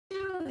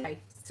Okay,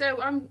 so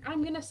I'm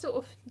going to sort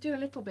of do a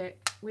little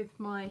bit with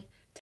my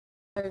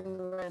going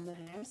around the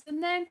house,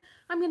 and then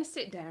I'm going to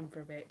sit down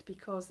for a bit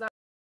because that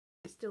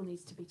still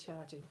needs to be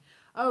charging.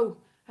 Oh,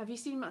 have you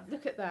seen my,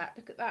 look at that,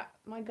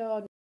 my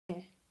garden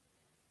here.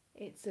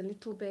 It's a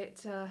little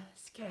bit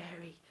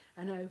scary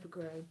and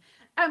overgrown.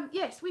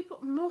 Yes, we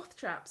put moth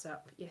traps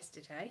up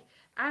yesterday,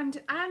 and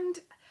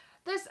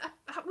there's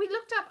we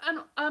looked up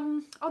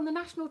on the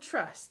National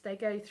Trust. They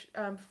gave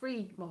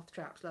free moth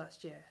traps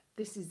last year.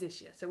 This is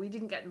this year, so we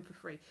didn't get them for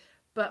free,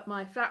 but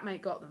my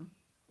flatmate got them,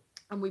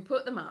 and we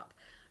put them up.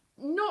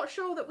 Not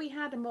sure that we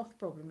had a moth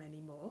problem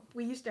anymore.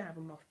 We used to have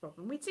a moth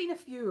problem. We'd seen a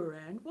few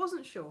around,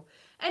 wasn't sure.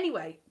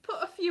 Anyway,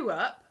 put a few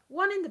up,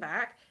 one in the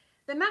back.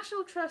 The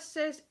National Trust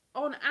says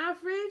on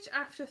average,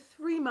 after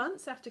 3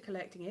 months after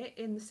collecting it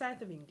in the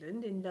south of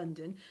England, in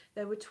London,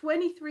 there were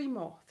 23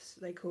 moths,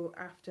 they call,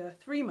 after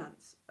 3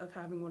 months of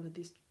having one of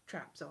these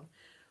traps on.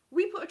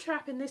 We put a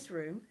trap in this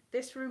room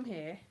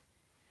here,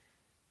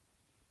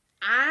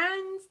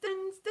 and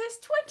then there's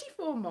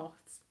 24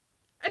 moths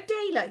a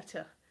day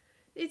later.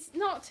 It's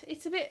not,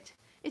 it's a bit,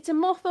 it's a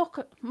moth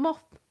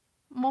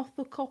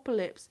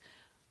apocalypse.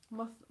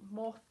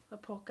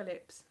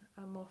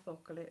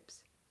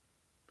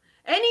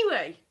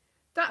 Anyway,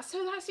 that's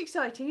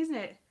exciting, isn't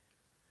it?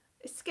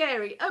 It's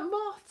scary.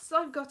 Moths,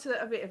 I've got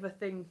a bit of a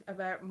thing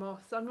about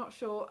moths. I'm not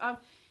sure.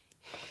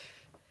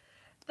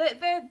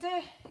 They're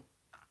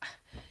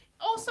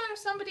also,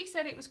 somebody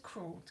said it was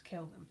cruel to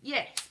kill them.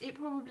 Yes, it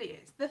probably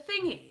is. The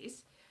thing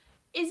is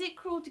it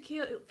cruel to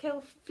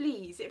kill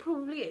fleas? It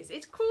probably is.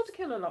 It's cruel to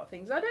kill a lot of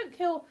things. I don't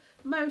kill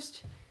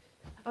most,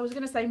 I was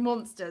going to say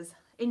monsters,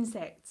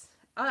 insects.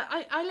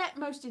 I let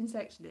most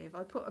insects live.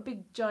 I put that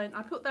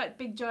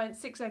big giant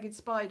 6-legged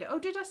spider. Oh,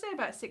 did I say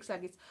about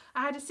 6-legged?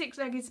 I had a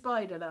 6-legged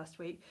spider last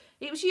week.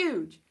 It was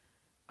huge.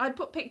 I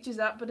put pictures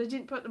up, but I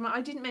didn't put them.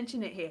 I didn't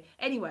mention it here.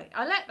 Anyway,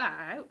 I let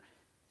that out.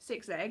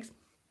 6 eggs.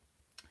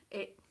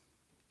 It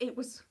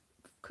was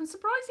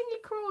surprisingly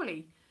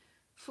crawly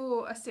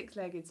for a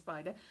 6-legged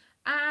spider.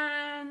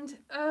 And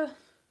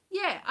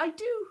yeah, I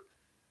do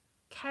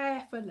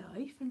care for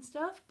life and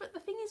stuff, but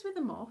the thing is with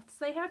the moths,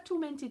 they have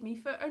tormented me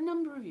for a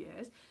number of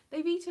years.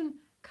 They've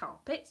eaten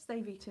carpets,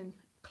 they've eaten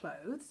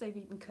clothes, they've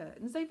eaten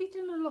curtains, they've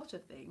eaten a lot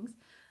of things,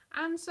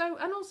 and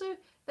also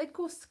they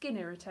cause skin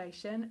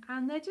irritation,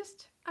 and they're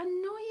just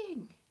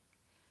annoying.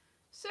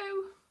 So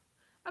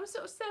I'm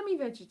sort of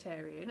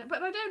semi-vegetarian,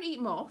 but I don't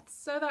eat moths,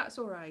 so that's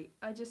all right.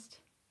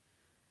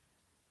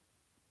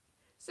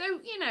 So,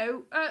 you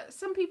know,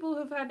 some people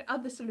have had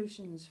other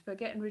solutions for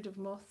getting rid of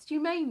moths,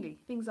 humanely,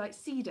 things like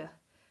cedar,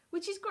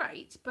 which is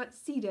great, but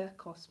cedar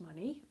costs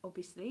money,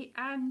 obviously,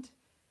 and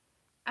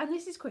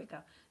this is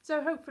quicker.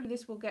 So hopefully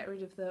this will get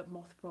rid of the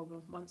moth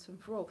problem once and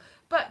for all.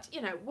 But, you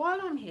know, while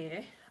I'm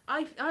here,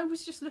 I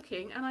was just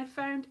looking and I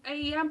found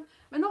a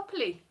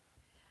Monopoly.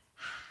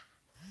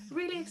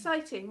 Really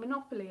exciting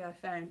Monopoly I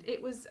found.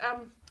 It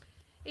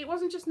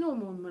wasn't just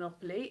normal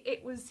Monopoly,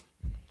 it was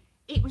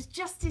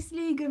Justice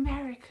League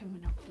American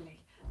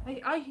Monopoly.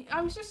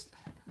 I was just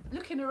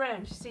looking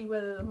around to see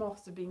whether the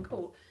moths had been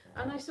caught,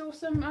 and I saw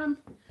some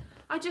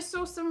I just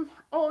saw some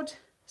odd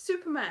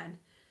Superman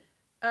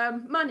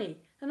money,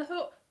 and I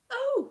thought,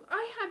 oh,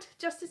 I had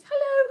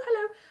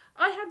hello,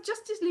 I had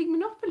Justice League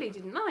Monopoly,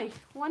 didn't I?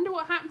 Wonder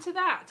what happened to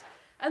that.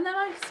 And then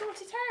I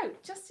sorted it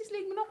out. Justice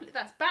League Monopoly,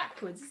 that's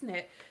backwards, isn't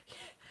it?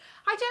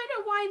 I don't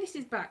know why this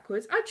is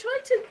backwards. I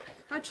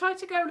tried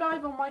to go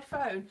live on my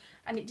phone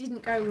and it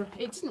didn't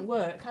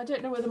work. I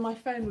don't know whether my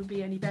phone would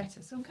be any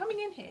better. So I'm coming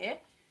in here.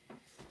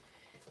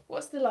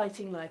 What's the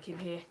lighting like in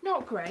here?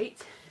 Not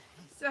great.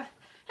 So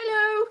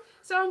hello.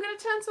 So I'm going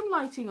to turn some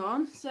lighting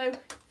on so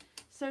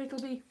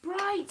it'll be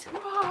bright.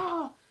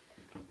 Whoa.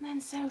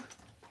 And then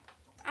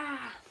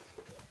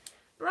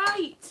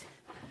bright.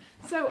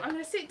 So I'm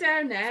going to sit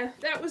down now.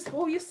 That was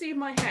all you'll see of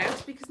my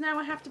house, because now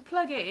I have to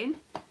plug it in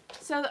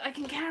so that I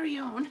can carry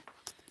on,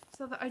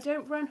 so that I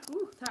don't run.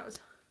 Ooh, that was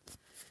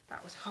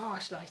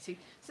harsh lighting.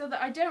 So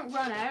that I don't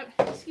run out.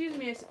 Excuse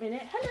me a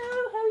minute.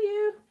 Hello, how are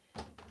you?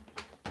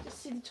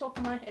 Just see the top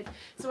of my head.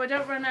 So I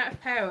don't run out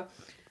of power.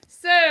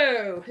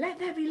 So let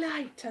there be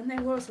light, and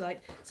there was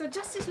light. So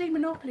Justice League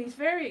Monopoly is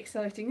very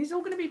exciting. It's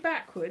all going to be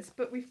backwards,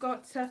 but we've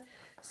got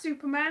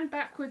Superman,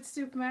 backwards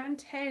Superman,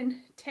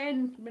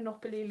 10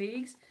 Monopoly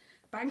leagues,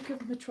 Bank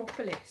of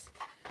Metropolis.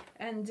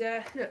 And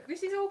look,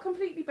 this is all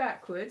completely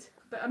backwards,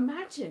 but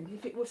imagine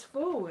if it was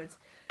forwards.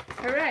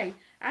 Hooray.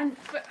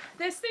 But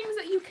there's things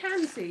that you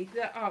can see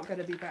that aren't going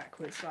to be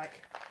backwards,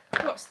 like,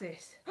 what's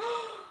this?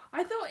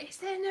 I thought, is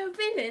there no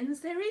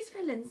villains? There is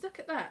villains, look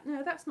at that.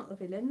 No, that's not the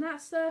villain,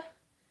 that's oh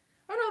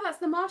no, that's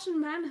the Martian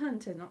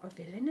Manhunter, not a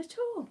villain at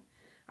all.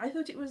 I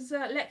thought it was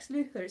Lex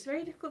Luthor. It's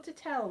very difficult to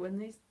tell when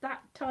he's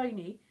that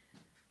tiny.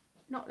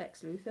 Not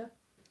Lex Luthor,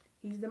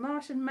 he's the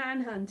Martian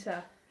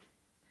Manhunter.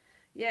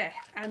 Yeah,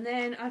 and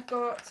then I've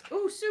got,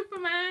 oh,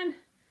 Superman.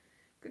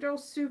 Good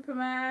old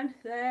Superman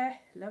there.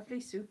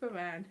 Lovely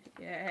Superman.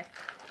 Yeah.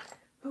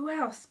 Who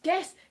else?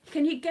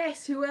 Can you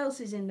guess who else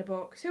is in the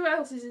box? Who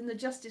else is in the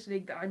Justice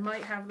League that I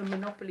might have the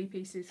Monopoly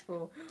pieces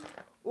for?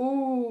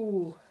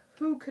 Ooh,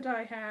 Who could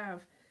I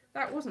have?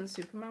 That wasn't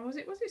Superman, was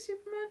it? Was it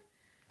Superman?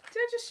 Did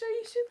I just show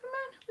you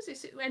Superman? Was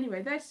it?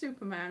 Anyway, there's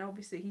Superman.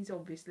 Obviously,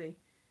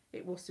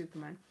 it was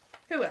Superman.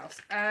 Who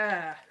else?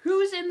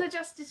 Who's in the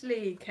Justice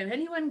League? Can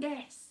anyone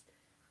guess?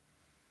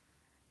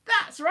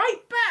 That's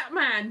right,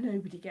 Batman.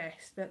 Nobody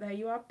guessed, but there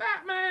you are,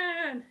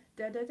 Batman.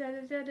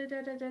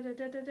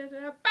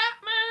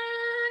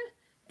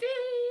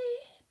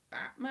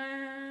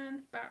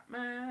 Batman.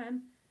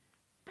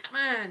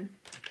 Batman.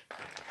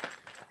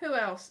 Who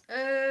else?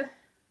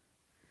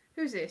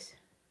 Who's this?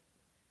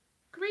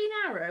 Green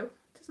Arrow.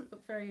 Doesn't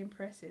look very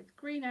impressive.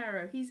 Green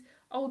Arrow. He's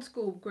old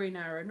school Green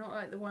Arrow, not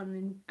like the one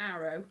in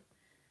Arrow.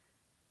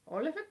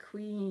 Oliver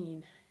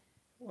Queen.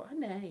 What a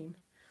name.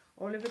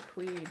 Oliver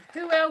Queen.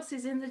 Who else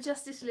is in the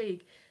Justice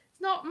League?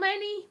 There's not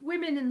many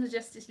women in the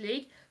Justice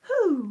League.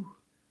 Who?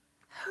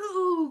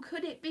 Who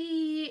could it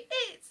be?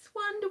 It's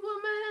Wonder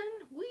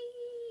Woman.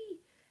 Whee!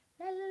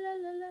 La la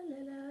la la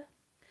la la.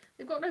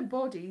 They've got no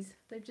bodies.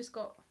 They've just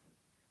got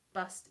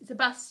bust. It's a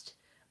bust.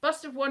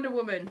 Bust of Wonder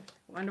Woman.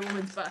 Wonder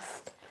Woman's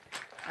bust.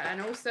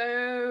 And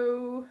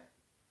also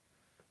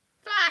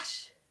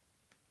Flash.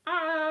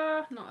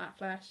 Not that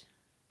Flash.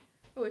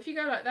 Oh, if you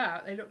go like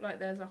that, they look like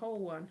there's a whole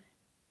one.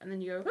 And then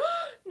you go,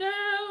 oh,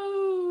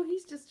 no,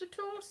 he's just a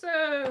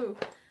torso.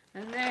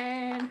 And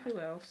then, who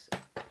else?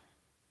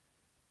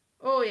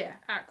 Oh, yeah,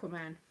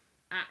 Aquaman.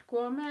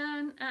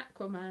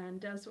 Aquaman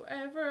does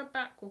whatever a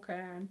Batgirl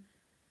can.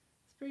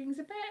 Springs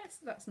a bet.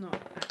 That's not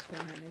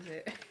Aquaman, is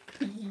it?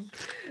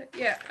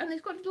 Yeah, and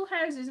they've got little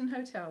houses and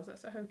hotels.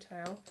 That's a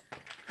hotel.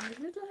 And there's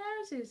little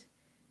houses.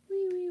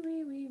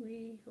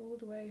 Wee, all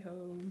the way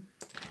home.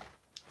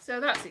 So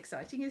that's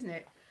exciting, isn't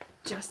it?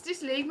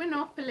 Justice League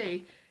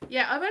Monopoly.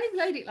 Yeah, I've only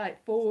played it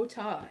like 4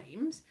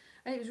 times.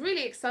 And it was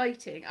really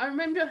exciting. I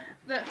remember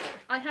that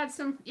I had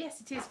some...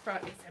 Yes, it is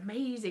Friday. It's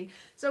amazing.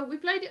 So we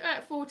played it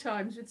about 4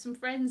 times with some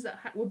friends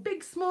that were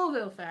big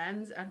Smallville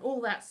fans and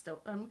all that stuff.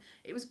 And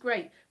it was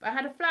great. But I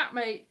had a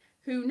flatmate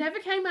who never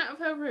came out of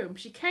her room.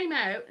 She came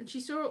out and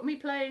she saw me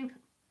playing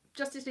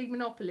Justice League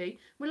Monopoly.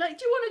 We're like,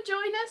 do you want to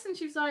join us? And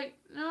she was like,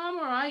 no, I'm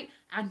all right.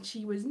 And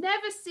she was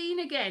never seen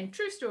again.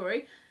 True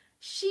story.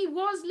 She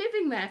was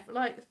living there for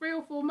like 3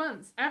 or 4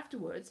 months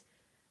afterwards.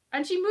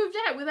 And she moved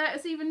out without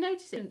us even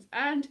noticing.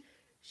 And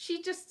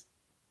she just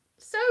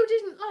so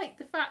didn't like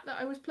the fact that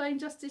I was playing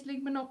Justice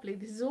League Monopoly.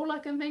 This is all I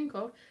can think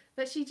of.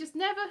 That she just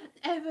never,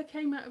 ever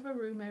came out of her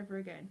room ever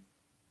again.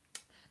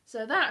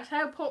 So that's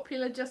how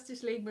popular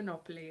Justice League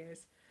Monopoly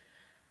is.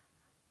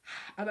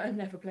 And I've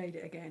never played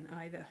it again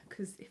either.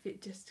 Because if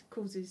it just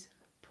causes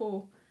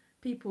poor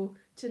people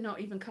to not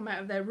even come out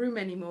of their room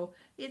anymore,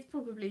 it's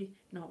probably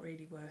not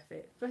really worth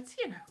it. But,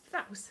 you know,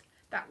 that was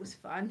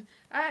fun.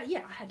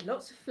 Yeah, I had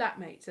lots of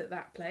flatmates at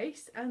that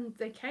place. And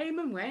they came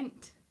and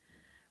went.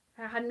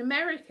 I had an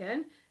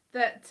American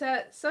that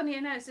Sonny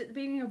announced at the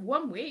beginning of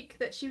 1 week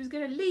that she was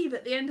going to leave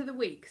at the end of the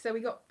week. So we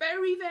got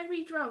very,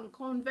 very drunk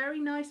on very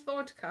nice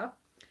vodka.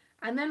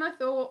 And then I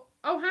thought,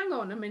 oh, hang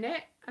on a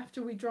minute.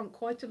 After we drank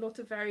quite a lot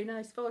of very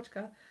nice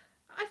vodka,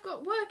 I've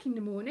got work in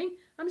the morning.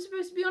 I'm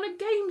supposed to be on a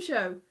game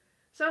show.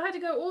 So I had to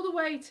go all the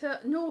way to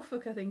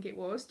Norfolk, I think it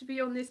was, to be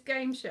on this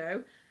game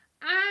show.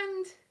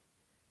 And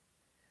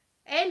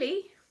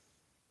Ellie,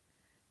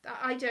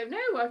 I don't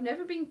know. I've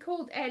never been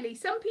called Ellie.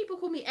 Some people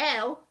call me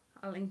Elle.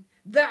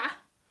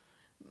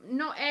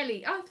 Not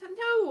Ellie.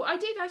 No, I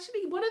did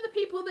actually. One of the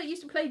people that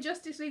used to play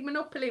Justice League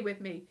Monopoly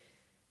with me,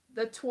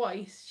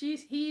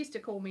 he used to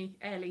call me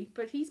Ellie,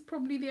 but he's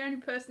probably the only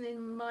person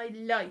in my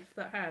life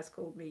that has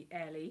called me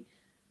Ellie.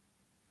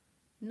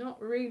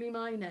 Not really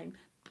my name.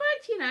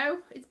 But, you know,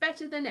 it's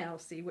better than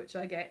Elsie, which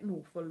I get an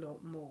awful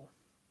lot more.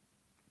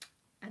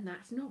 And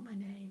that's not my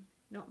name.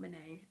 Not my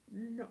name.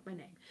 Not my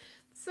name.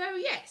 So,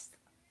 yes.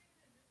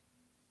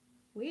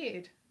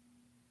 Weird.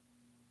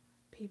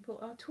 People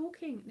are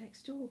talking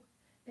next door.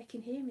 They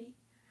can hear me.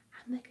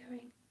 And they're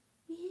going,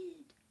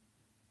 weird.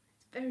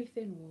 It's very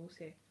thin walls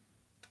here.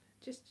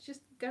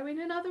 Just go in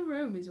another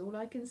room is all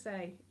I can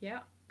say.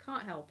 Yeah,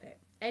 can't help it.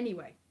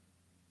 Anyway.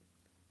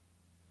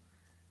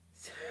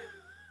 So,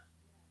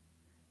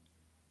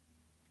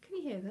 can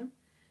you hear them?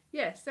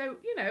 Yeah, so,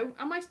 you know,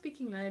 am I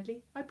speaking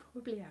loudly? I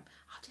probably am.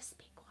 I'll just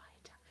speak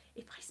quieter.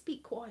 If I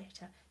speak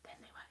quieter, then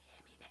they won't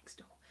hear me next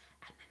door.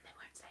 And then they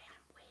won't say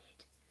I'm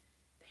weird.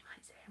 They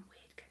might say I'm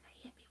weird. Can they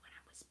hear me when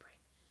I'm whispering?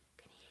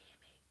 Can you hear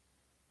me?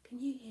 Can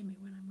you hear me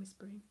when I'm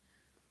whispering?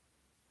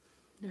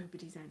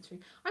 Nobody's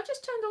answering. I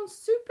just turned on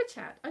Super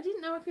Chat. I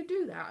didn't know I could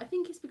do that. I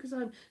think it's because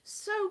I'm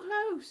so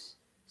close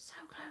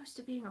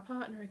to being a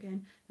partner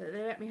again that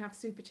they let me have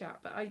Super Chat.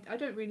 But I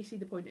don't really see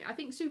the point. I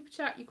think Super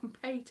Chat you can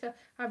pay to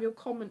have your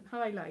comment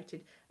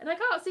highlighted. And I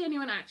can't see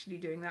anyone actually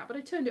doing that. But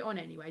I turned it on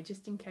anyway,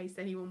 just in case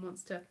anyone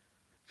wants to,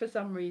 for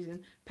some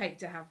reason, pay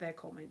to have their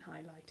comment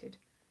highlighted.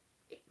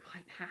 It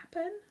might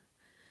happen.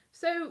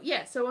 So,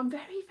 yeah, so I'm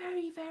very,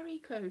 very, very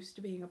close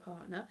to being a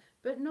partner,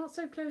 but not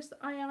so close that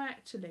I am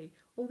actually.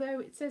 Although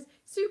it says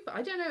super,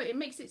 I don't know, it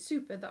makes it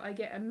super that I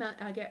get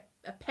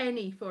a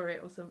penny for it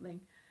or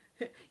something.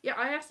 Yeah,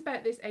 I asked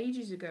about this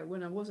ages ago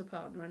when I was a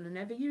partner, and I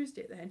never used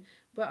it then.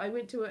 But I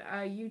went to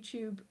a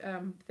YouTube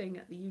thing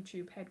at the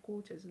YouTube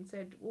headquarters and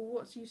said, "Well,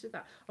 what's the use of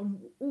that?"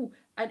 And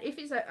if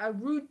it's a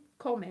rude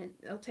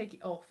comment, they'll take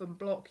it off and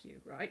block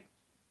you, right?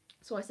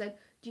 So I said,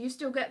 "Do you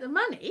still get the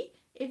money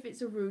if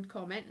it's a rude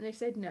comment?" And they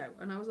said no,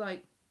 and I was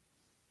like,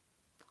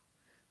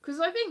 because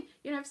I think,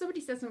 you know, if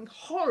somebody says something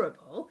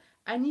horrible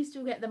and you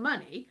still get the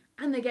money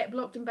and they get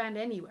blocked and banned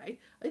anyway,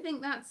 I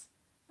think that's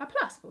a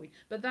plus point.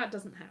 But that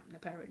doesn't happen,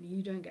 apparently.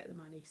 You don't get the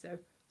money, so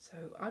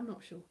I'm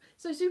not sure.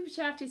 So Super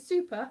Chat is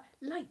super,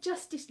 like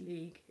Justice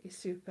League is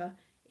super,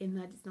 in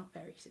that it's not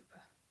very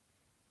super.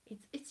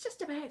 It's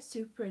just about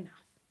super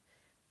enough.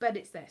 But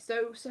it's there.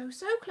 So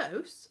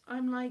close.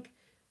 I'm like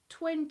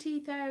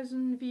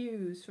 20,000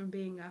 views from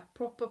being a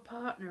proper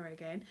partner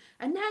again.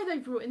 And now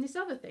they've brought in this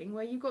other thing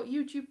where you've got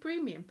YouTube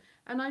Premium.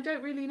 And I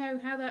don't really know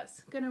how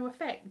that's going to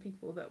affect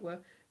people that were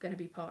going to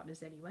be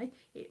partners anyway.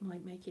 It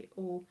might make it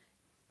all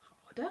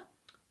harder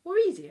or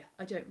easier.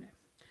 I don't know.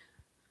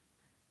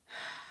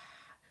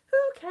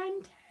 Who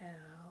can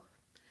tell?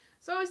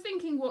 So I was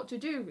thinking what to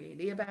do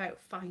really about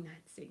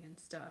financing and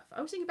stuff.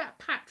 I was thinking about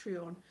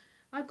Patreon.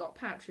 I've got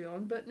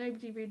Patreon, but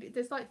nobody really...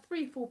 There's like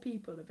 3 or 4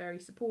 people are very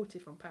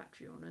supportive on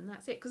Patreon, and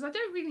that's it. Because I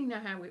don't really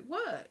know how it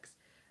works.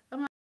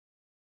 And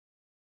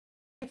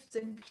I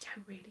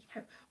don't really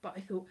know. But I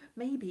thought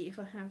maybe if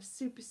I have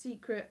super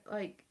secret,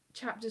 like,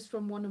 chapters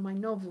from one of my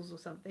novels or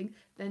something,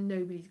 then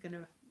nobody's going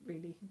to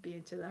really be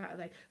into that, are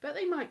they? But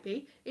they might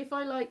be. If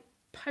I, like,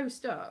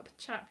 post up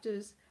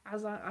chapters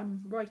as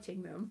I'm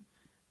writing them,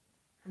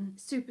 and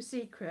super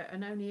secret,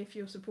 and only if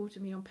you're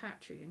supporting me on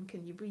Patreon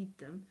can you read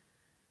them.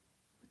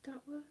 Would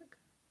that work?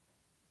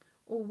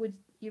 Or would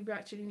you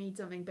actually need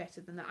something better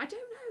than that? I don't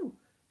know,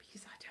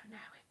 because I don't know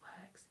how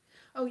it works.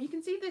 Oh, you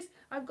can see this.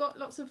 I've got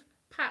lots of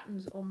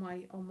patterns on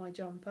my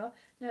jumper.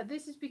 Now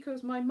this is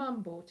because my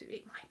mum bought it.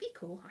 It might be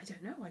cool. I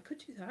don't know. I could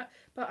do that.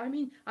 But I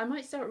mean, I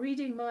might start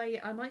reading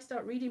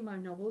my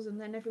novels, and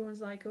then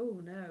everyone's like,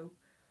 "Oh no,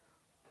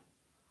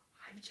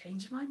 I've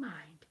changed my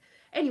mind."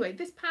 Anyway,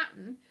 this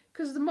pattern,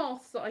 because the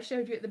moths that I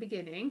showed you at the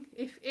beginning,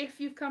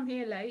 if you've come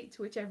here late,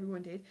 which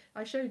everyone did,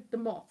 I showed the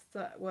moths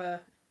that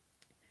were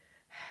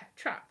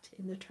trapped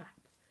in the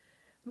trap.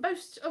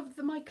 Most of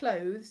my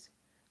clothes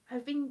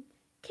have been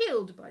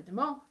killed by the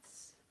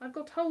moths. I've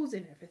got holes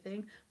in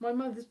everything. My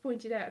mother's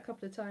pointed out a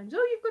couple of times,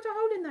 "Oh, you've got a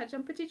hole in that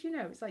jumper, did you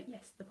know?" It's like,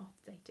 yes, the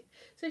moths ate it.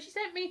 So she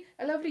sent me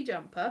a lovely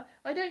jumper.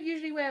 I don't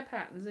usually wear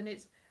patterns, and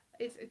it's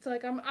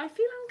like I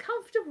feel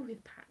uncomfortable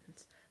with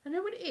patterns. I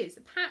know what it is.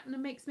 A pattern that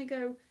makes me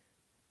go,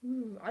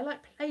 ooh, I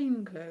like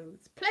plain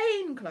clothes.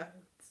 Plain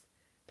clothes.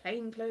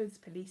 Plain clothes,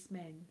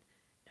 policemen.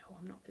 No,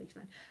 I'm not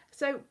policeman.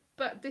 So,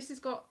 but this has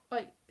got,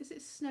 like, is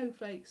it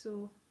snowflakes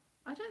or...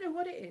 I don't know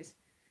what it is.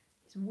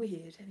 It's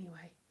weird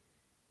anyway.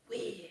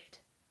 Weird.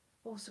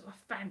 All sort of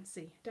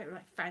fancy. I don't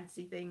like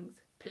fancy things.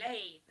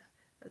 Plain.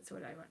 That's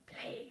what I want.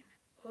 Plain.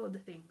 All the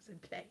things in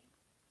plain.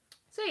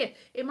 So yeah,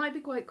 it might be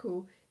quite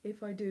cool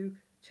if I do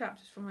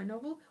chapters from my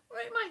novel, or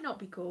it might not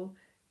be cool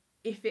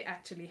if it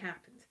actually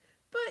happens.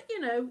 But, you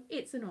know,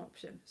 it's an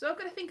option. So I've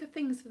got to think of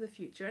things for the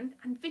future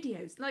and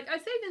videos. Like I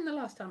said in the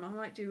last time, I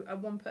might do a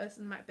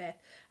one-person Macbeth.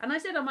 And I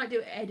said I might do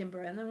it at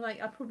Edinburgh. And I'm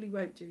like, I probably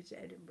won't do it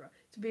at Edinburgh,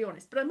 to be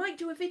honest. But I might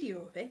do a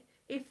video of it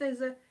if there's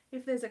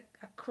a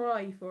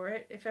cry for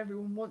it, if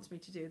everyone wants me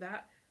to do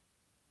that.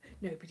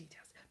 Nobody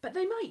does. But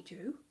they might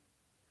do.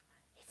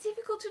 It's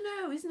difficult to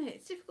know, isn't it?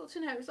 It's difficult to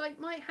know. It's like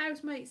my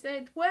housemate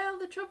said, well,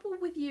 the trouble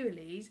with you,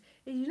 Elise,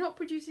 is you're not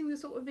producing the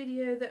sort of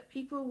video that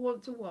people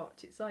want to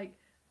watch. It's like,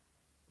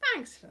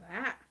 thanks for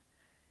that.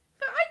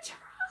 But I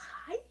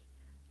try.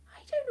 I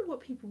don't know what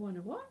people want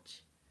to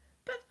watch.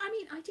 But, I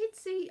mean, I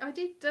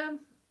did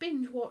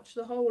binge watch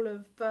the whole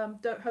of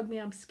Don't Hug Me,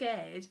 I'm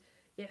Scared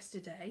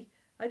yesterday.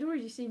 I'd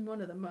already seen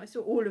one of them. I saw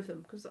all of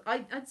them because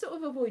I'd sort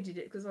of avoided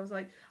it because I was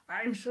like,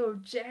 I'm so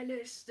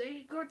jealous.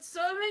 They got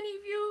so many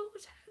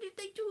views. How did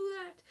they do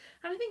that?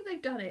 And I think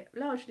they've done it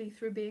largely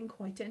through being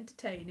quite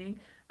entertaining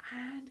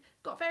and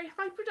got very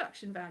high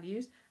production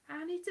values,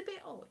 and it's a bit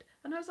odd.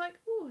 And I was like,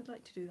 oh, I'd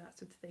like to do that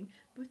sort of thing,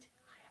 but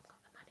I haven't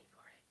got the money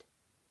for it.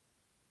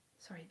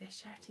 Sorry, they're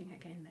shouting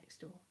again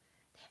next door.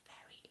 They're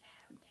very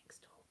loud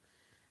next door.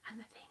 And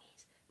the thing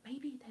is,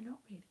 maybe they're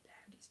not really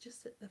loud. It's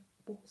just that the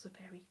walls are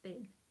very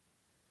thin.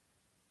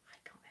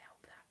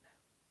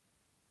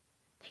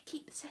 They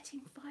keep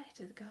setting fire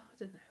to the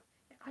garden though.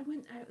 I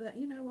went out there,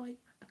 you know,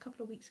 a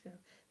couple of weeks ago.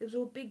 There was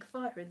a big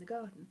fire in the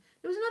garden.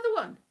 There was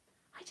another one.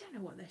 I don't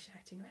know what they're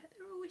shouting about.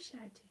 They're always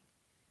shouting.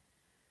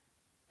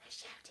 They're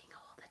shouting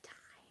all the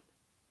time.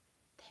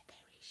 They're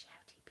very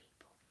shouty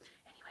people.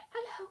 Anyway,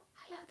 hello,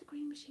 the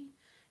green machine.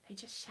 They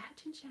just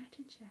shout and shout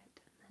and shout,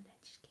 and then they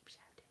just keep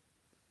shouting.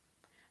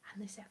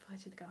 And they set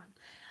fire to the garden.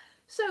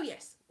 So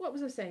yes, what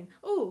was I saying?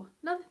 Oh,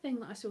 another thing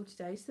that I saw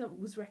today that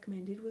was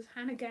recommended was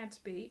Hannah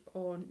Gadsby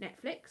on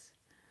Netflix.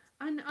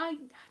 And I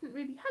hadn't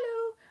really...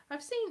 Hello!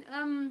 I've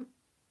seen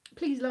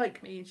Please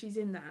Like Me, and she's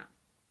in that.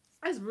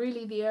 That's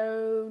really the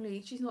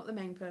only, she's not the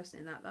main person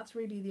in that. That's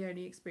really the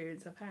only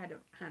experience I've had of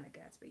Hannah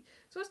Gadsby.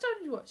 So I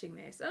started watching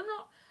this. I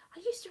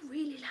used to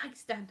really like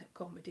stand-up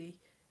comedy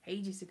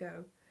ages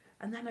ago.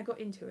 And then I got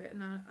into it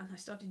and I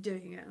started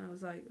doing it and I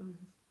was like, I'm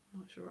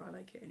not sure I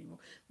like it anymore.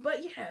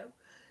 But, you know,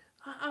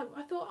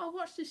 I thought I'll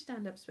watch this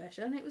stand-up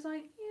special and it was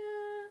like,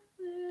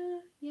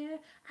 yeah.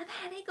 And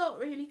then it got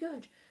really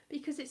good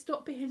because it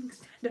stopped being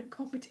stand-up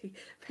comedy.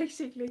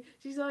 Basically,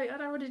 she's like, I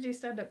don't want to do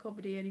stand-up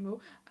comedy anymore.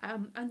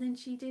 And then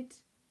she did,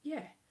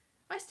 yeah.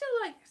 I still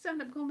like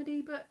stand-up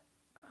comedy, but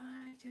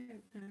I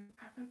don't know.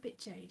 I'm a bit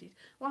jaded.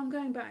 Well, I'm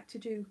going back to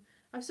do,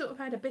 I've sort of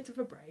had a bit of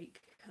a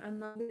break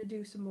and I'm going to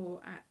do some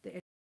more at the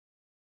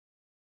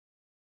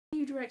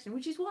new direction,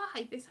 which is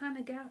why this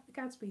Hannah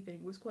Gadsby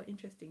thing was quite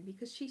interesting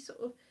because she sort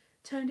of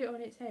turned it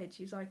on its head.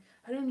 She's like,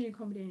 I don't do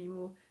comedy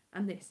anymore,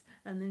 and this,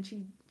 and then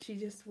she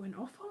just went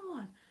off on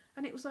one,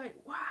 and it was like,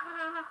 wow,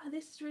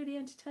 this is really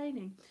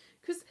entertaining.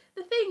 Because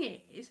the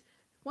thing is,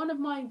 one of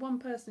my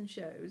one-person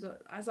shows,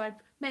 as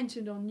I've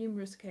mentioned on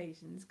numerous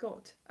occasions,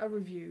 got a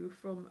review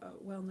from a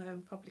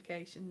well-known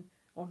publication,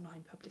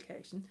 online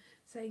publication,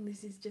 saying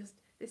this is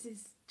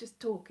just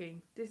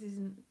talking. This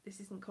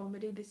isn't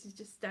comedy. This is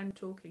just stand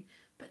talking.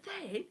 But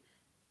then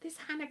this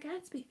Hannah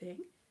Gadsby thing,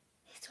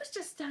 it was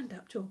just stand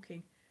up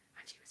talking,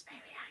 and she was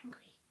very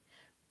angry.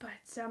 But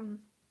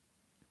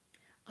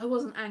I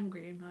wasn't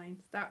angry in mine.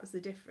 That was the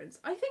difference.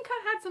 I think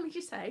I had something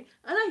to say,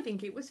 and I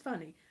think it was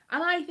funny,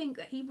 and I think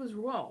that he was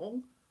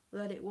wrong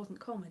that it wasn't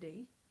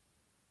comedy.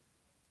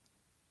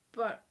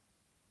 But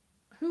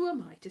who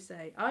am I to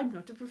say? I'm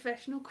not a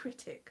professional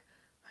critic.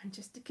 I'm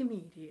just a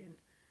comedian.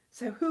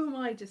 So who am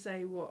I to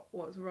say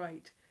what's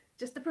right?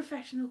 Just a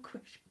professional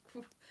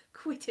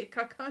critic.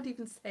 I can't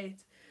even say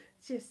it.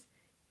 It's just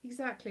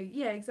exactly.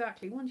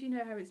 Once you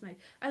know how it's made,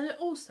 and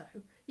also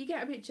you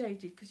get a bit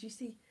jaded because you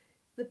see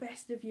the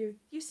best of you.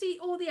 You see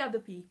all the other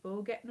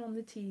people getting on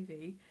the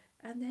TV,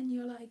 and then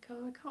you're like,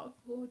 oh, I can't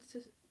afford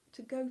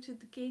to go to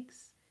the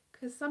gigs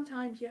because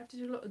sometimes you have to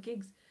do a lot of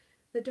gigs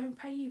that don't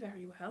pay you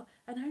very well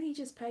and only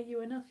just pay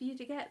you enough for you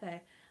to get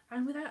there.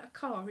 And without a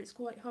car, it's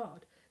quite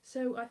hard.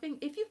 So I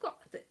think if you've got,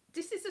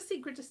 this is the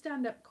secret to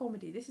stand-up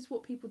comedy. This is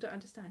what people don't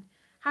understand.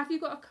 Have you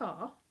got a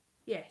car?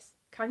 Yes.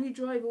 Can you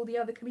drive all the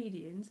other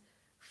comedians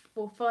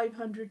for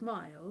 500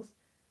 miles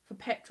for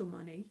petrol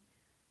money?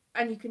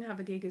 And you can have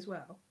a gig as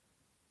well?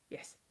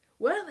 Yes.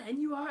 Well then,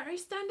 you are a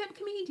stand-up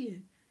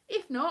comedian.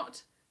 If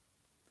not,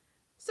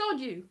 sod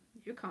you.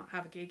 You can't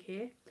have a gig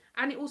here.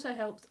 And it also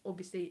helps,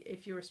 obviously,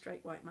 if you're a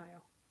straight white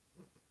male.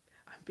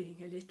 I'm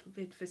being a little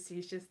bit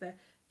facetious there,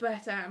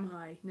 but am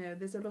I? No,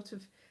 there's a lot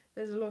of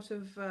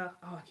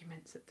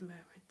arguments at the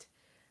moment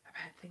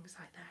about things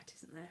like that,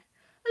 isn't there?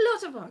 A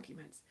lot of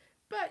arguments.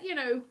 But you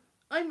know,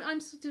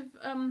 I'm sort of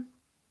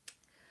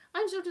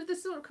the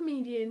sort of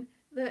comedian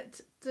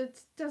that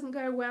doesn't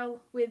go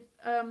well with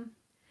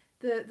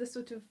the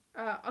sort of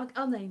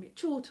I'll name it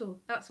Chortle.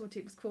 That's what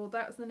it was called.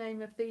 That was the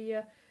name of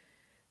the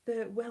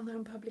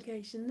well-known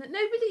publication that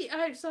nobody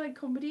outside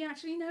comedy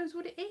actually knows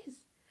what it is.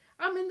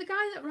 I mean, the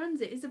guy that runs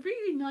it is a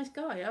really nice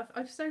guy.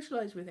 I've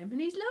socialised with him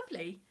and he's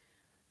lovely.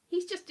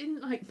 He just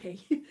didn't like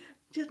me. He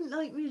doesn't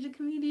like me as a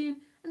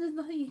comedian, and there's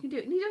nothing you can do.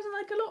 And he doesn't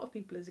like a lot of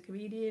people as a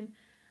comedian,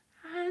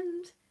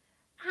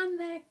 and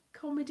their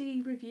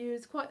comedy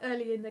reviews quite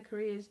early in their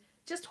careers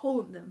just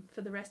haunt them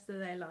for the rest of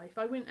their life.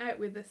 I went out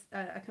with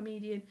a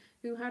comedian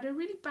who had a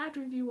really bad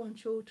review on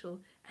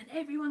Chortle, and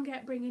everyone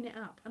kept bringing it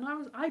up, and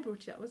I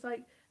brought it up. I was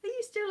like, "Are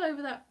you still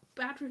over that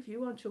bad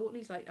review on Chortle?"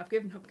 He's like, I've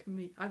given up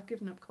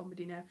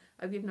comedy now.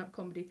 I've given up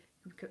comedy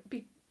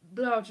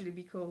largely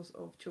because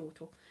of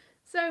Chortle."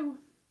 So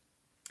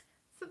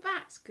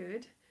that's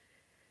good.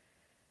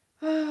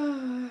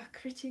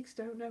 Critics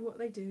don't know what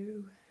they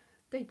do.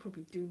 They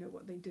probably do know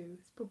what they do.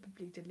 It's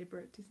probably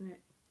deliberate, isn't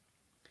it?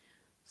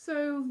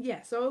 So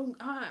yeah,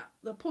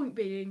 the point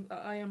being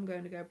that I am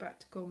going to go back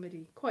to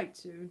comedy quite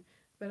soon,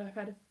 but I've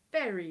had a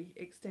very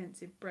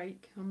extensive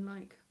break. I'm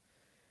like,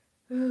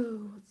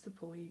 oh, what's the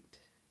point?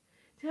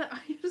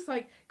 I was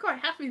like quite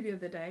happy the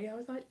other day. I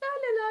was like, la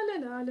la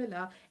la la la la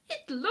la,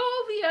 it'll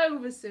all be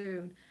over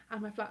soon.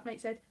 And my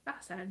flatmate said,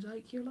 that sounds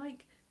like you're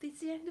like,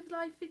 it's the end of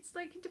life. It's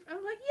like,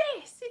 I'm like,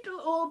 yes,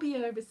 it'll all be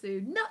over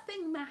soon.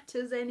 Nothing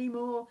matters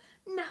anymore.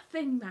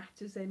 Nothing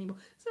matters anymore.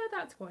 So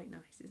that's quite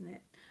nice, isn't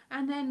it?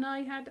 And then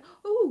I had, have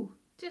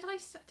I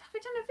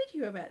done a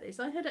video about this?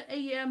 I had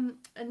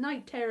a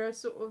night terror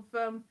sort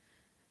of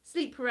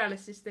sleep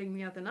paralysis thing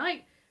the other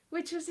night,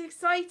 which was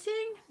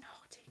exciting.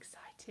 Not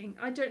exciting.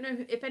 I don't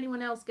know if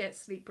anyone else gets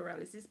sleep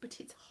paralysis, but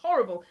it's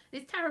horrible.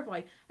 It's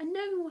terrifying. And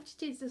knowing what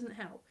it is doesn't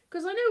help.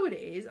 Because I know what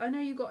it is. I know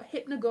you've got a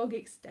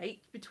hypnagogic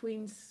state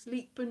between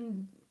sleep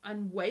and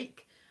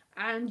wake,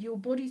 and your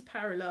body's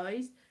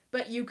paralysed,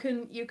 but you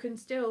can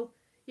still,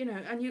 you know,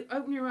 and you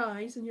open your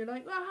eyes and you're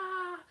like,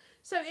 ah.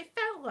 So it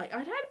felt like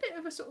I'd had a bit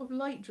of a sort of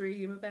light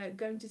dream about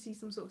going to see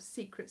some sort of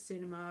secret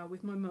cinema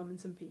with my mum and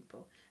some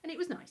people. And it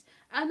was nice.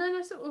 And then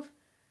I sort of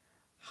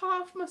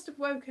half must have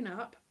woken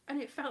up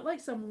and it felt like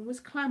someone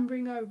was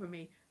clambering over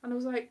me. And I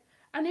was like,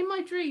 And in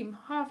my dream,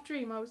 half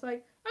dream, I was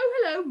like, oh,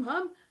 hello,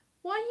 Mum.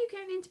 Why are you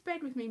getting into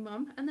bed with me,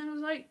 Mum? And then I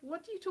was like,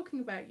 what are you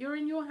talking about? You're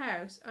in your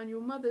house and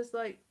your mother's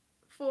like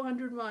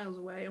 400 miles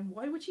away, and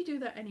why would she do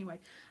that anyway?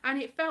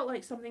 And it felt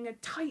like something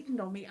had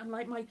tightened on me, and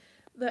like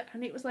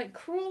and it was like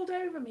crawled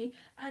over me,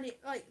 and it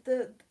like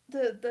the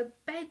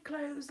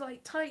bedclothes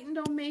like tightened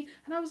on me,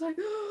 and I was like,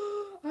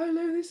 oh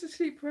no, this is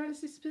sleep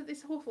paralysis, but this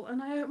is awful.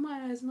 And I opened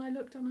my eyes and I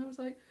looked and I was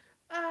like,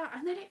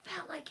 and then it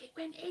felt like it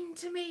went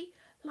into me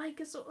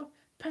like a sort of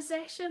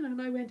possession, and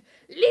I went,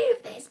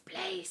 leave this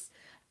place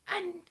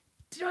and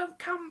don't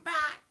come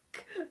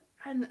back.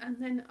 And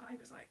then I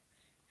was like,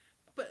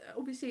 but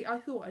obviously I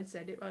thought I'd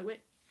said it. I went,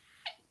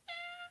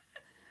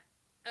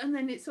 and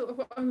then it sort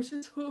of, I was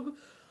just, oh,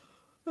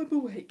 I'm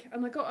awake.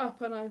 And I got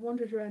up and I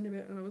wandered around a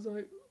bit and I was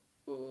like,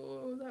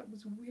 oh, that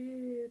was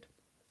weird.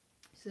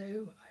 So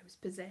I was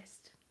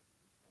possessed.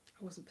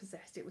 I wasn't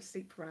possessed, it was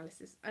sleep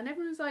paralysis. And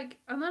everyone's like,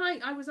 and then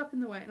I was up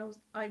in the way and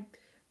I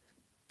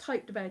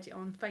typed about it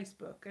on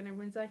Facebook and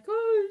everyone's like,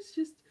 oh, it's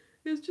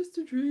just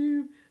a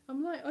dream.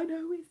 I'm like, I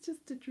know it's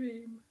just a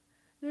dream.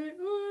 They're like,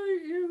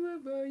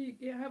 oh,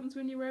 it happens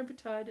when you're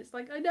overtired. It's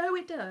like, I know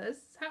it does.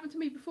 It's happened to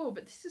me before,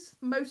 but this is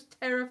the most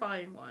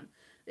terrifying one.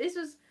 This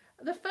was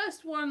the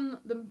first one,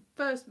 the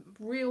first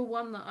real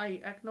one that I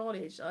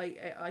acknowledged.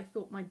 I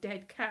thought my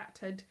dead cat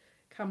had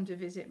come to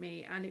visit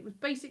me, and it was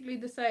basically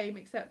the same,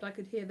 except I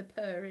could hear the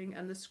purring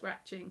and the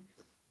scratching.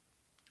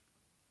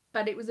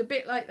 But it was a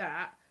bit like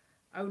that,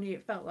 only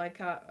it felt like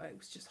it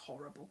was just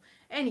horrible.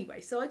 Anyway,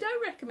 so I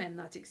don't recommend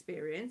that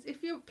experience.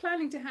 If you're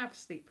planning to have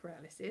sleep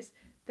paralysis,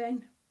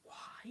 then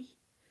why?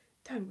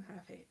 Don't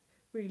have it,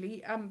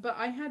 really. But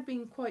I had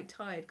been quite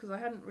tired because I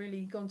hadn't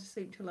really gone to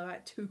sleep till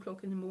about 2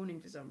 o'clock in the morning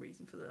for some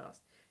reason for the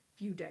last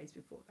few days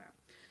before that.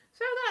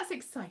 So that's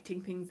exciting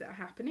things that are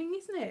happening,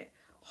 isn't it?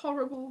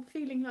 Horrible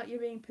feeling like you're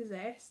being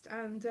possessed,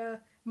 and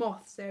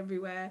moths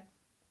everywhere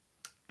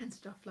and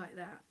stuff like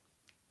that.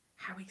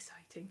 How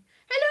exciting.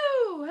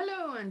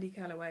 Hello Andy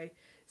Calloway.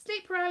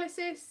 Sleep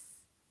paralysis,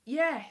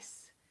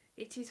 yes,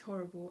 it is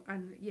horrible,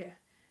 and yeah,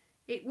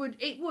 it would,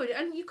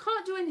 and you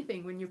can't do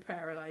anything when you're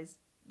paralysed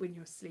when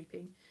you're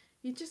sleeping.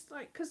 You just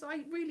like, because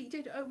I really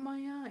did open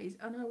my eyes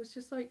and I was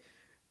just like,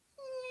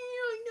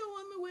 I know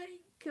I'm awake.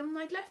 And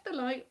I'd left the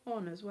light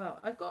on as well.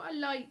 I've got a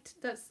light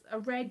that's a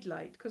red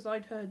light because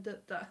I'd heard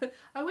that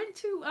I went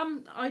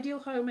to Ideal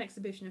Home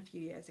exhibition a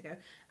few years ago,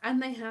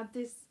 and they had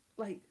this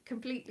like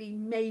completely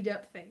made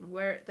up thing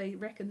where they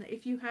reckon that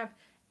if you have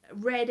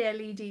red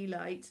LED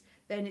lights,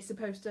 then it's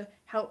supposed to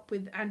help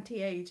with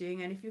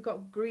anti-aging, and if you've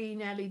got green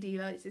LED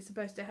lights, it's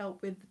supposed to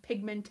help with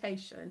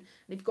pigmentation, and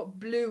if you've got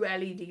blue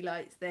LED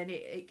lights, then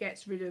it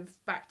gets rid of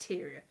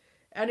bacteria.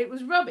 And it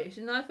was rubbish,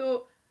 and I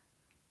thought,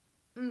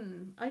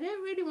 I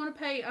don't really want to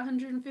pay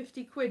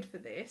 150 quid for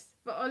this,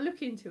 but I'll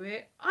look into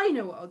it. I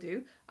know what I'll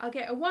do. I'll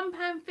get a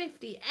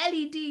 £1.50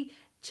 LED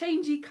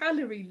changey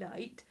colour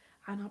light,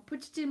 and I'll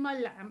put it in my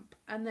lamp,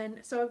 and then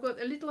so I've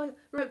got a little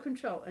remote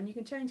control, and you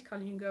can change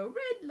colour. You can go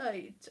red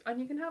light,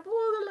 and you can have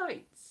all the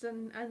lights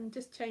and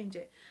just change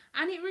it.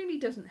 And it really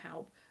doesn't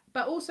help.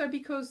 But also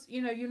because,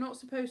 you know, you're not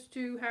supposed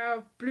to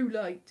have blue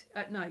light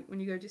at night when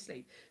you go to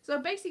sleep. So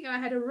basically I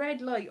had a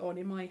red light on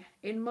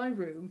in my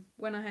room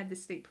when I had the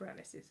sleep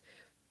paralysis.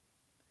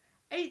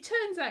 It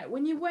turns out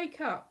when you wake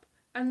up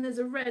and there's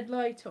a red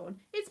light on,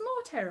 it's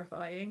more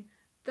terrifying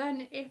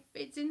than if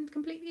it's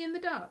completely in the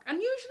dark. And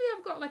usually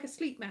I've got like a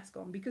sleep mask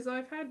on because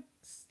I've had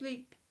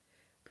sleep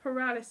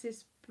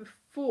paralysis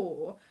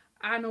before,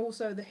 and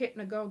also the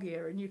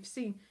hypnagogia, and you've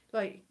seen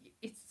like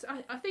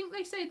I think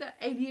they say that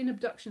alien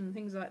abduction and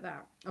things like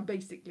that are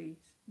basically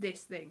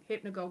this thing,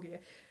 hypnagogia,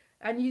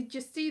 and you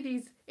just see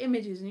these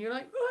images and you're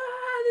like,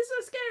 ah, this is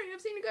so scary,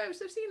 I've seen a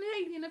ghost, I've seen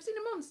an alien, I've seen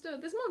a monster,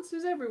 there's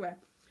monsters everywhere.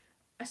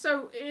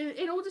 So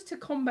in order to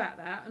combat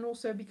that, and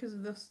also because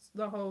of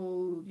the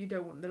whole, you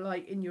don't want the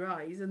light in your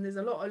eyes, and there's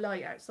a lot of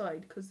light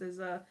outside because there's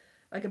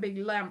like a big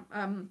lamp,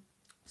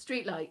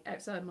 street light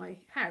outside my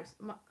house,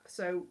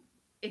 so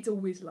it's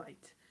always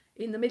light.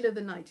 In the middle of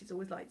the night it's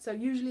always light. So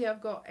usually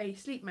I've got a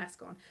sleep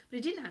mask on, but I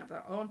didn't have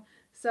that on,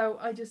 so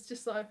I just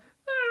like,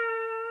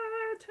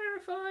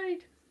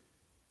 terrified.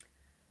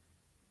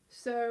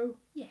 So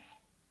yeah,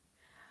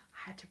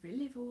 I had to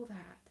relive all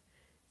that.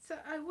 So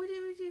I would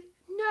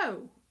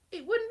no.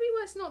 It wouldn't be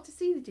worse not to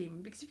see the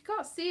demon, because if you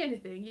can't see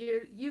anything,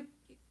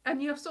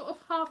 you're sort of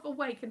half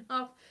awake and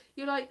half,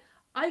 you're like,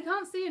 I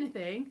can't see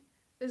anything.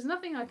 There's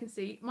nothing I can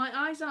see. My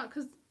eyes aren't,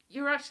 because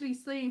you're actually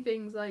seeing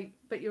things like,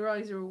 but your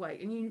eyes are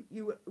awake, and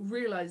you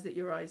realise that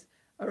your eyes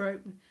are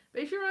open.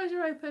 But if your eyes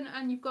are open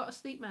and you've got a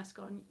sleep mask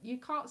on, you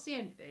can't see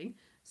anything.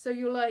 So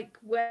you're like,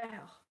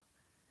 well,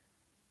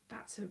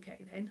 that's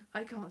okay then.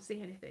 I can't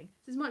see anything.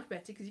 This is much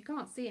better because you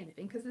can't see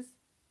anything because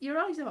your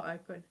eyes aren't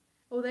open.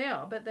 Or they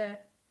are, but they're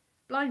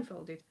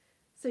blindfolded.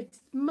 So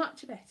it's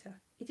much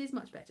better. It is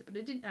much better, but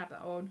I didn't have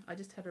that on. I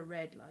just had a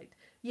red light.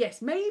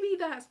 Yes, maybe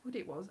that's what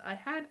it was. I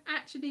had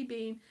actually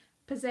been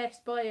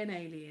possessed by an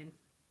alien.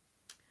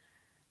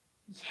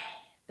 Yeah,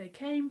 they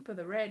came for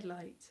the red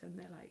light and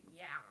they're like,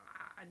 yeah,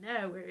 I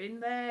know, we're in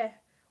there.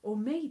 Or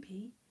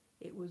maybe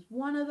It was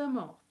one of the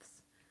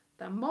moths.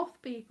 The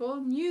moth people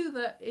knew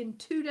that in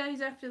 2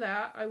 days after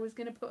that I was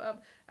going to put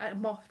up a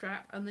moth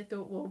trap, and they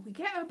thought, well, we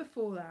get her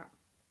before that.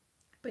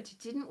 But it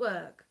didn't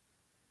work.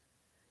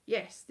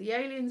 Yes, the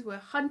aliens were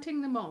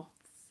hunting the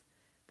moths.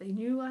 They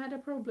knew I had a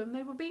problem.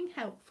 They were being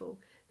helpful.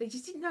 They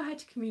just didn't know how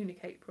to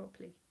communicate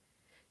properly.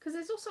 Because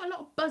there's also a lot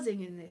of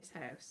buzzing in this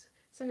house.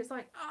 So it's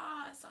like,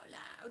 it's so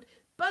loud.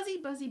 Buzzy,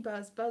 buzzy,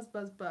 buzz, buzz,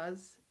 buzz,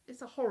 buzz.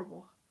 It's a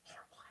horrible,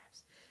 horrible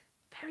house.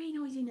 Very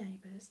noisy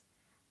neighbours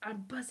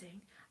and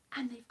buzzing.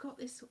 And they've got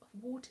this sort of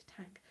water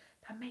tank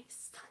that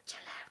makes such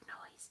a loud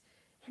noise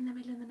in the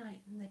middle of the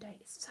night and the day.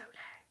 It's so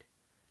loud.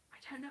 I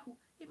don't know.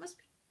 It must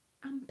be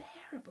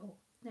unbearable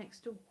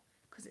next door,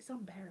 because it's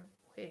unbearable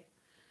here.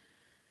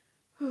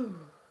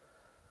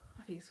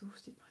 I've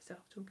exhausted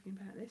myself talking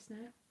about this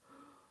now.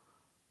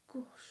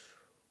 Gosh.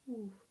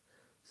 Ooh.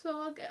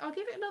 So I'll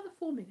give it another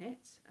 4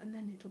 minutes, and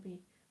then it'll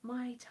be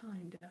my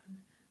time done.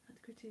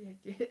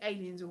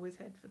 Aliens always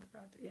head for the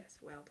front. Yes,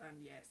 well done,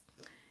 yes.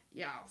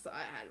 Yeah, so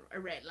I had a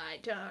red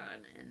light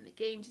on, and they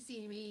came to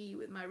see me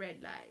with my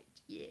red light.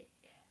 Yeah.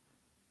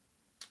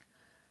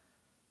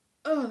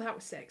 Oh, that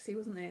was sexy,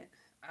 wasn't it?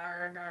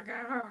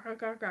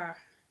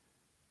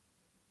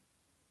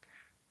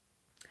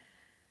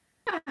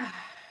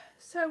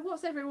 So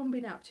what's everyone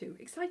been up to?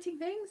 Exciting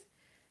things?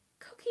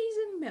 Cookies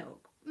and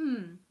milk.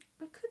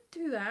 I could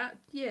do that.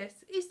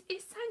 Yes,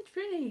 it's time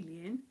for an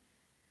alien.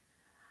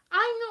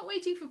 I'm not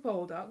waiting for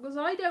Poldark because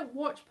I don't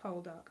watch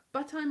Poldark,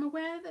 but I'm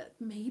aware that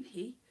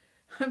maybe,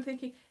 I'm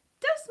thinking,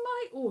 does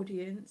my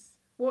audience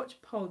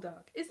watch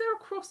Poldark? Is there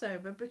a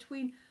crossover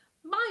between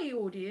my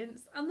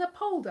audience and the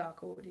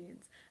Poldark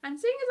audience? And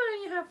seeing as I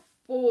only have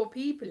 4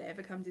 people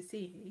ever come to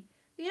see me,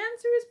 the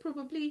answer is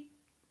probably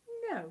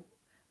no.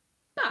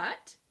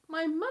 But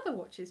my mother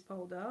watches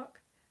Poldark,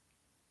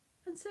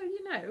 and so,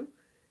 you know,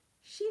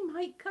 she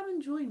might come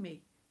and join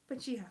me,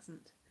 but she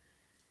hasn't.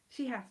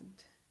 She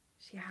hasn't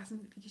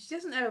because she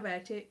doesn't know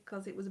about it,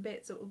 because it was a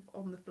bit sort of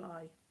on the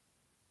fly.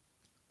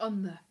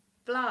 On the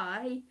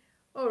fly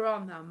or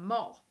on the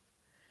moth?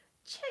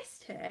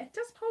 Chest hair?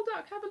 Does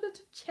Poldark have a lot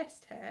of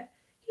chest hair?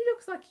 He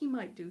looks like he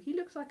might do. He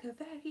looks like a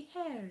very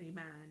hairy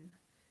man.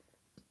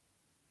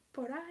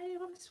 For I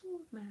am a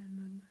sword man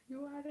and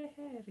you are a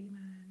hairy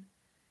man.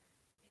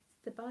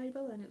 It's the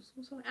Bible, and it's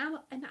also an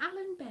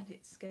Alan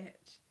Bennett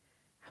sketch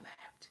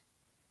about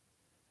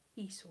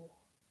Esau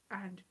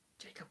and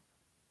Jacob.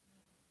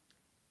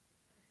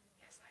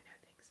 Yes, I know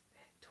things.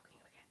 They're talking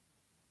again.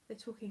 They're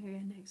talking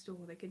again next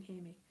door. They can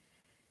hear me.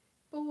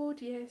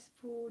 Bored, yes,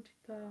 bored,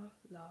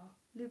 la.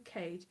 Luke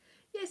Cage.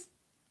 Yes,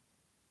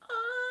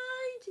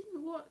 I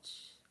didn't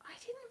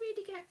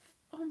really get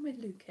on with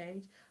Luke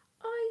Cage.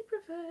 I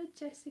preferred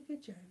Jessica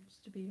Jones,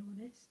 to be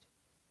honest.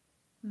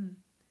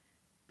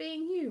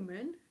 Being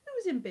Human? Who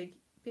was in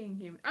Being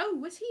Human? Oh,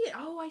 was he?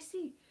 Oh, I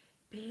see.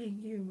 Being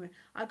Human.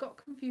 I got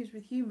confused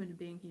with Human and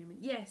Being Human.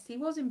 Yes, he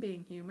was in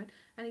Being Human,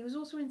 and he was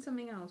also in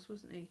something else,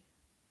 wasn't he?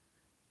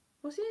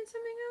 Was he in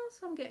something else?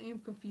 I'm getting him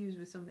confused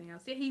with something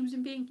else. Yeah, he was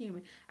in Being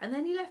Human, and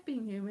then he left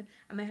Being Human,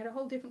 and they had a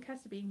whole different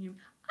cast of Being Human.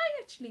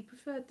 I actually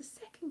preferred the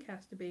second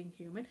cast of Being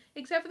Human,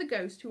 except for the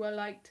ghost, who I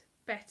liked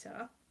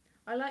better.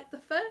 I liked the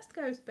first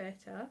ghost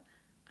better,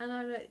 and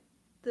I liked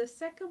the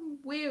second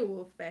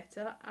werewolf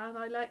better, and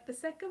I liked the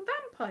second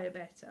vampire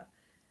better.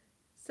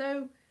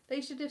 So they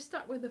should have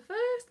stuck with the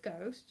first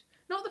ghost,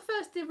 not the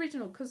first, the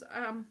original, because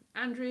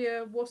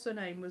Andrea, what's her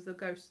name, was the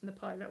ghost in the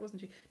pilot,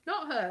 wasn't she?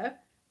 Not her.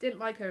 Didn't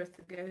like her as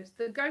the ghost.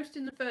 The ghost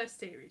in the first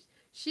series.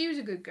 She was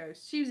a good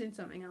ghost. She was in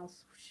something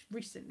else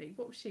recently.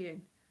 What was she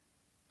in?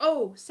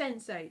 Oh,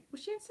 Sense8.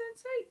 Was she in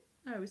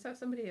Sense8? No, is that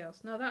somebody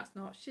else? No, that's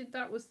not.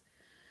 That was...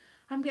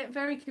 I'm getting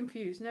very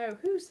confused. No,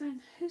 who's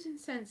in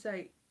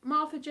Sense8?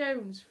 Martha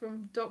Jones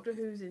from Doctor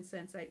Who's in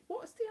Sense8.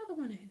 What's the other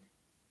one in?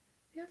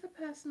 The other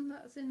person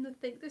that's in the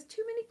thing. There's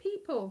too many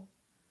people.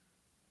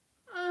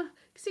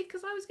 See,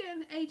 because I was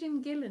getting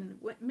Aidan Gillen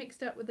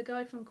mixed up with the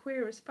guy from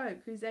Queer as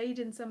Folk, who's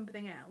Aidan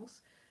something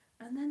else.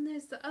 And then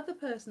there's the other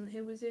person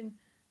who was in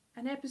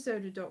an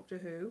episode of Doctor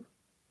Who.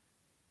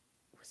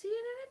 Was he in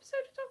an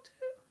episode of Doctor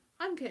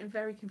Who? I'm getting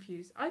very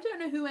confused. I don't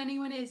know who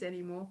anyone is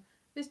anymore.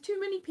 There's too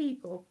many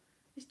people.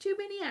 There's too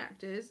many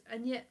actors,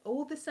 and yet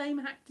all the same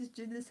actors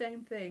do the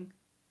same thing.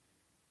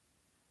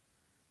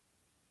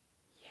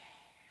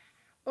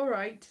 Yeah.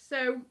 Alright,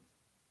 so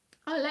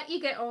I'll let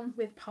you get on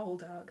with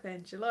Poldark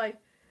then, shall I?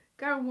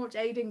 Go and watch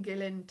Aidan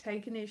Gillen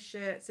taking his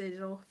shirts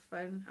off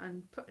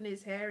and putting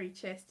his hairy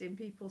chest in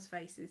people's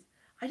faces.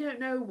 I don't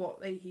know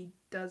what he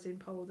does in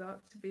Poldark,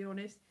 to be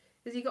honest.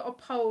 Has he got a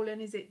pole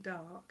and is it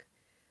dark?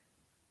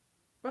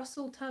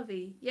 Russell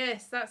Tovey.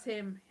 Yes, that's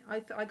him.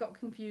 I got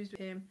confused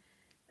with him.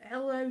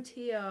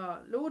 LOTR.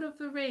 Lord of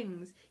the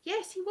Rings.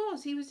 Yes, he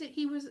was.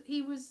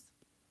 He was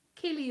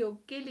Killy or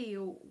Gilly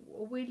or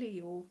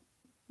Willy or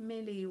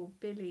Millie or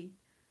Billy.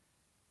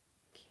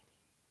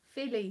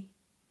 Philly.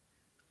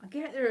 I'll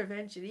get there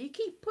eventually. You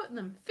keep putting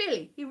them.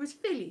 Philly. He was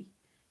Philly.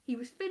 He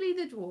was Philly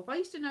the dwarf. I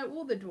used to know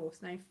all the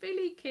dwarfs' names.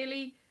 Philly,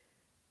 Killy,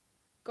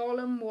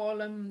 Gollum,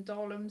 Wallum,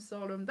 Dollum,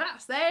 Sollum.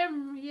 That's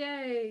them.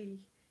 Yay.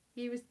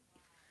 He was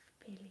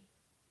Billy,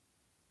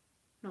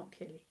 not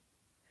Killy.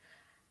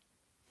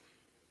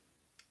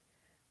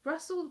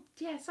 Russell,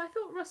 yes, I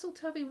thought Russell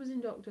Tovey was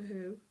in Doctor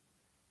Who.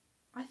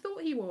 I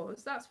thought he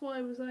was. That's why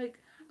I was like,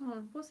 hang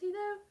on, was he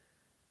there?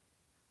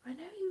 I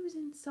know he was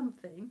in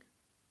something.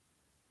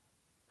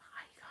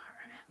 I can't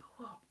remember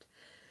what.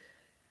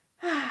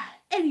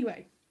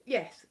 Anyway,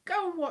 yes,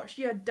 go and watch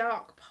your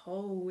Dark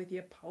Pole with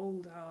your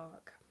pole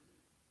dark.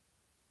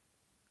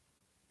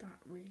 That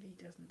really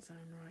doesn't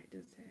sound right,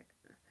 does it?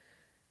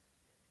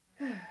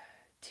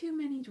 Too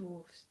many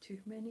dwarfs, too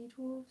many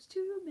dwarfs,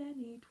 too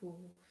many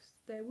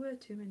dwarfs. There were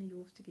too many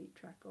dwarfs to keep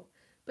track of.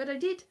 But I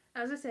did,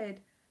 as I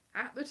said,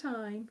 at the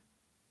time,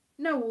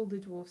 know all the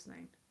dwarfs'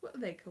 names. What are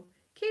they called?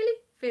 Killy,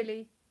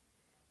 Philly.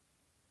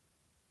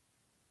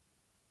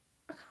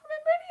 I can't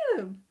remember any of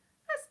them.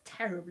 That's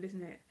terrible,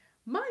 isn't it?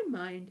 My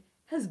mind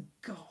has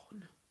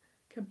gone.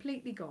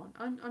 Completely gone.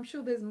 I'm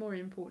sure there's more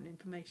important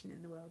information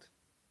in the world.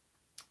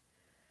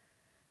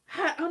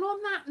 And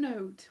on that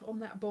note, on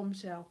that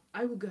bombshell,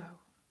 I will go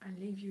and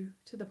leave you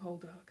to the pole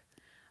dog.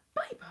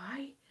 Bye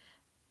bye.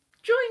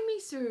 Join me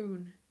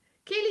soon.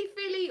 Killy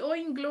Philly,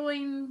 oin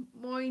gloin,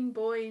 moin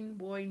boin,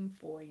 boin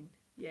foin.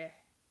 Yeah,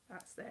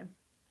 that's them.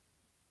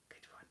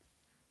 Good one.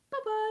 Bye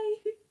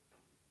bye.